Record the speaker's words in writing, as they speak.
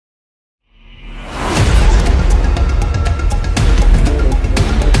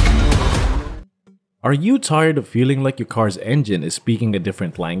Are you tired of feeling like your car's engine is speaking a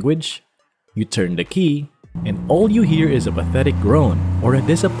different language? You turn the key, and all you hear is a pathetic groan or a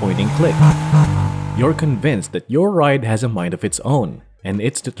disappointing click. You're convinced that your ride has a mind of its own, and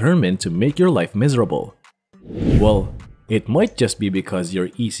it's determined to make your life miserable. Well, it might just be because your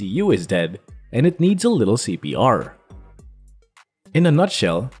ECU is dead and it needs a little CPR. In a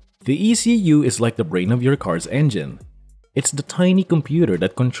nutshell, the ECU is like the brain of your car's engine. It's the tiny computer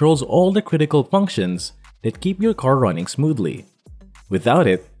that controls all the critical functions that keep your car running smoothly. Without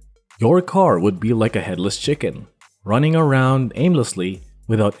it, your car would be like a headless chicken, running around aimlessly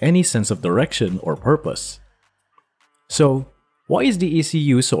without any sense of direction or purpose. So, why is the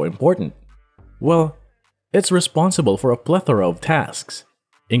ECU so important? Well, it's responsible for a plethora of tasks,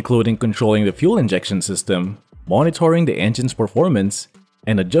 including controlling the fuel injection system, monitoring the engine's performance,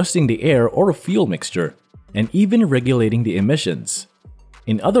 and adjusting the air or fuel mixture, and even regulating the emissions.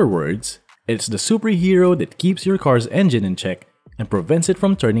 In other words, it's the superhero that keeps your car's engine in check and prevents it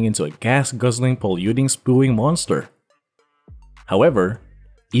from turning into a gas-guzzling, polluting, spewing monster. However,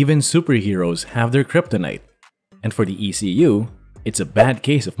 even superheroes have their kryptonite, and for the ECU, it's a bad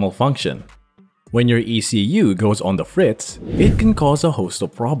case of malfunction. When your ECU goes on the fritz, it can cause a host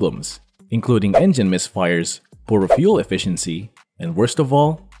of problems, including engine misfires, poor fuel efficiency, and worst of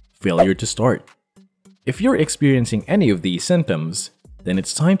all, failure to start. If you're experiencing any of these symptoms, then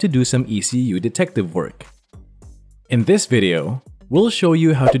it's time to do some ECU detective work. In this video, we'll show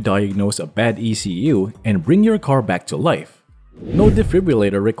you how to diagnose a bad ECU and bring your car back to life. No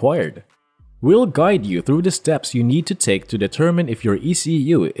defibrillator required. We'll guide you through the steps you need to take to determine if your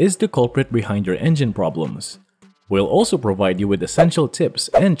ECU is the culprit behind your engine problems. We'll also provide you with essential tips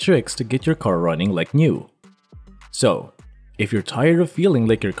and tricks to get your car running like new. So, if you're tired of feeling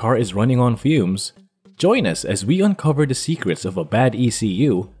like your car is running on fumes, join us as we uncover the secrets of a bad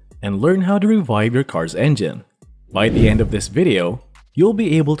ECU and learn how to revive your car's engine. By the end of this video, you'll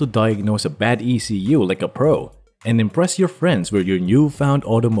be able to diagnose a bad ECU like a pro and impress your friends with your newfound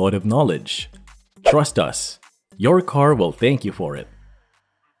automotive knowledge. Trust us, your car will thank you for it.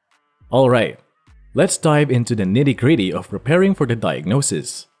 Alright, let's dive into the nitty-gritty of preparing for the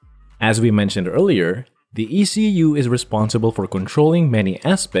diagnosis. As we mentioned earlier, the ECU is responsible for controlling many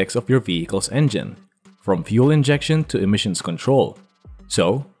aspects of your vehicle's engine, from fuel injection to emissions control.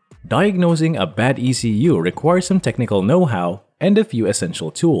 So, diagnosing a bad ECU requires some technical know-how and a few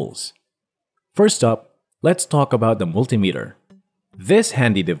essential tools. First up, let's talk about the multimeter. This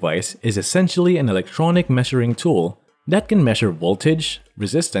handy device is essentially an electronic measuring tool that can measure voltage,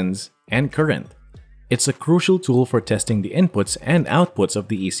 resistance, and current. It's a crucial tool for testing the inputs and outputs of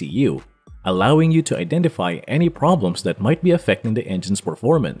the ECU, allowing you to identify any problems that might be affecting the engine's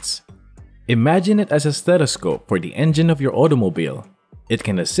performance. Imagine it as a stethoscope for the engine of your automobile. It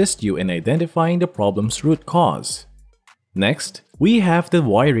can assist you in identifying the problem's root cause. Next, we have the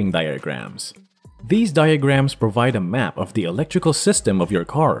wiring diagrams. These diagrams provide a map of the electrical system of your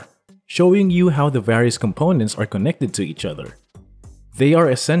car, showing you how the various components are connected to each other. They are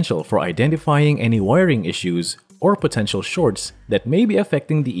essential for identifying any wiring issues or potential shorts that may be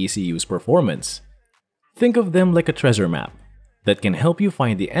affecting the ECU's performance. Think of them like a treasure map that can help you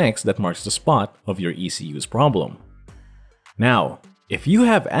find the X that marks the spot of your ECU's problem. Now, if you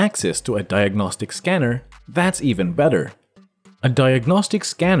have access to a diagnostic scanner, that's even better. A diagnostic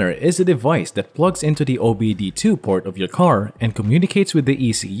scanner is a device that plugs into the OBD2 port of your car and communicates with the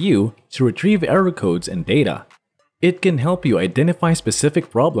ECU to retrieve error codes and data. It can help you identify specific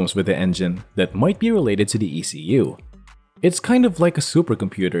problems with the engine that might be related to the ECU. It's kind of like a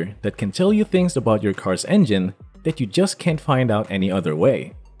supercomputer that can tell you things about your car's engine that you just can't find out any other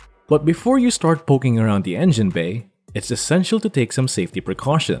way. But before you start poking around the engine bay, it's essential to take some safety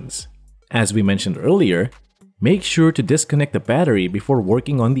precautions. As we mentioned earlier, make sure to disconnect the battery before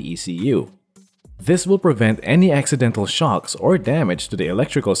working on the ECU. This will prevent any accidental shocks or damage to the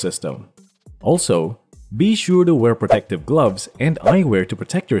electrical system. Also, be sure to wear protective gloves and eyewear to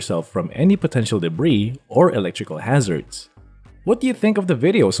protect yourself from any potential debris or electrical hazards. What do you think of the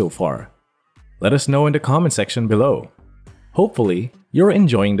video so far? Let us know in the comment section below. Hopefully, you're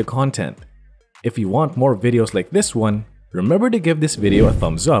enjoying the content. If you want more videos like this one, remember to give this video a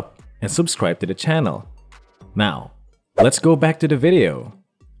thumbs up and subscribe to the channel. Now, let's go back to the video.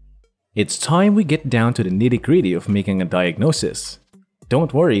 It's time we get down to the nitty-gritty of making a diagnosis.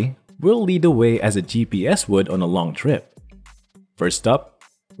 Don't worry, we'll lead the way as a GPS would on a long trip. First up,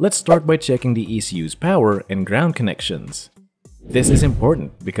 let's start by checking the ECU's power and ground connections. This is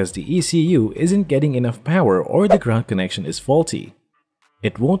important because the ECU isn't getting enough power or the ground connection is faulty.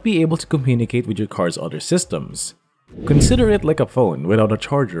 It won't be able to communicate with your car's other systems. Consider it like a phone without a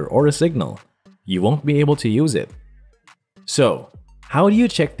charger or a signal. you won't be able to use it. So, how do you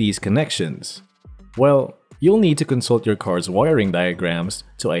check these connections? Well, you'll need to consult your car's wiring diagrams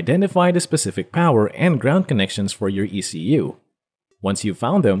to identify the specific power and ground connections for your ECU. Once you've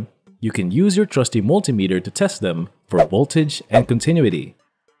found them, you can use your trusty multimeter to test them for voltage and continuity.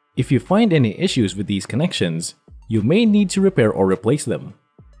 If you find any issues with these connections, you may need to repair or replace them.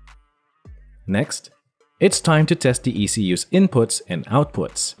 Next, it's time to test the ECU's inputs and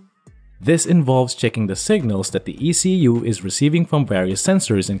outputs. This involves checking the signals that the ECU is receiving from various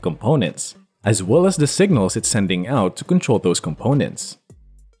sensors and components, as well as the signals it's sending out to control those components.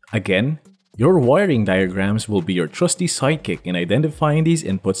 Again, your wiring diagrams will be your trusty sidekick in identifying these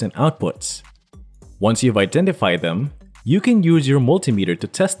inputs and outputs. Once you've identified them, you can use your multimeter to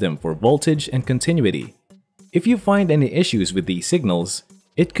test them for voltage and continuity. If you find any issues with these signals,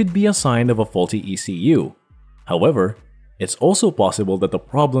 it could be a sign of a faulty ECU. However, it's also possible that the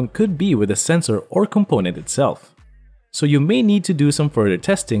problem could be with the sensor or component itself. So you may need to do some further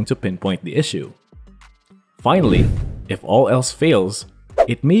testing to pinpoint the issue. Finally, if all else fails,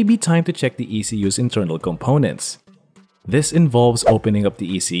 it may be time to check the ECU's internal components. This involves opening up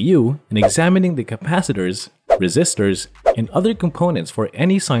the ECU and examining the capacitors, resistors, and other components for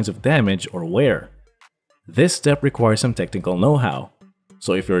any signs of damage or wear. This step requires some technical know-how,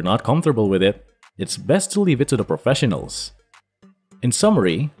 so if you're not comfortable with it, it's best to leave it to the professionals. In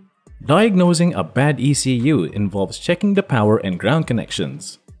summary, diagnosing a bad ECU involves checking the power and ground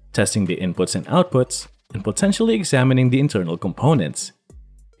connections, testing the inputs and outputs, and potentially examining the internal components.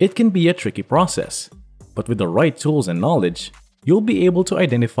 It can be a tricky process, but with the right tools and knowledge, you'll be able to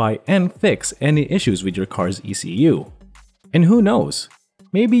identify and fix any issues with your car's ECU. And who knows,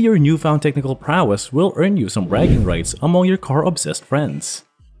 maybe your newfound technical prowess will earn you some bragging rights among your car-obsessed friends.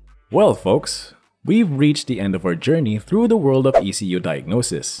 Well folks, we've reached the end of our journey through the world of ECU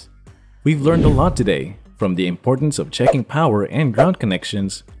diagnosis. We've learned a lot today, from the importance of checking power and ground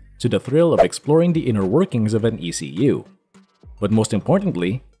connections to the thrill of exploring the inner workings of an ECU. But most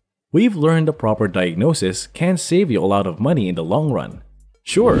importantly, we've learned the proper diagnosis can save you a lot of money in the long run.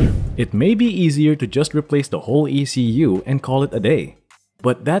 Sure, it may be easier to just replace the whole ECU and call it a day,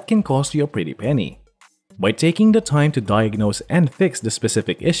 but that can cost you a pretty penny. By taking the time to diagnose and fix the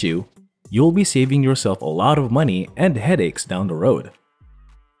specific issue, you'll be saving yourself a lot of money and headaches down the road.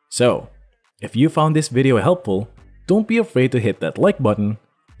 So, if you found this video helpful, don't be afraid to hit that like button,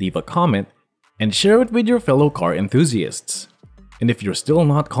 leave a comment, and share it with your fellow car enthusiasts. And if you're still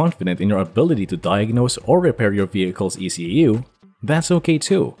not confident in your ability to diagnose or repair your vehicle's ECU, that's okay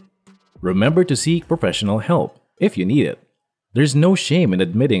too. Remember to seek professional help if you need it. There's no shame in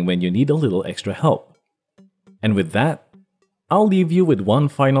admitting when you need a little extra help. And with that, I'll leave you with one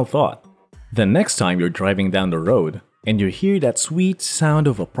final thought. The next time you're driving down the road and you hear that sweet sound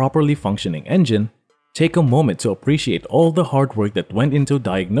of a properly functioning engine, take a moment to appreciate all the hard work that went into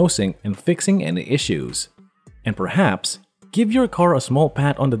diagnosing and fixing any issues. And perhaps, give your car a small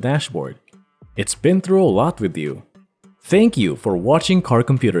pat on the dashboard. It's been through a lot with you. Thank you for watching Car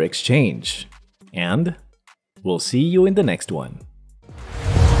Computer Exchange. And we'll see you in the next one.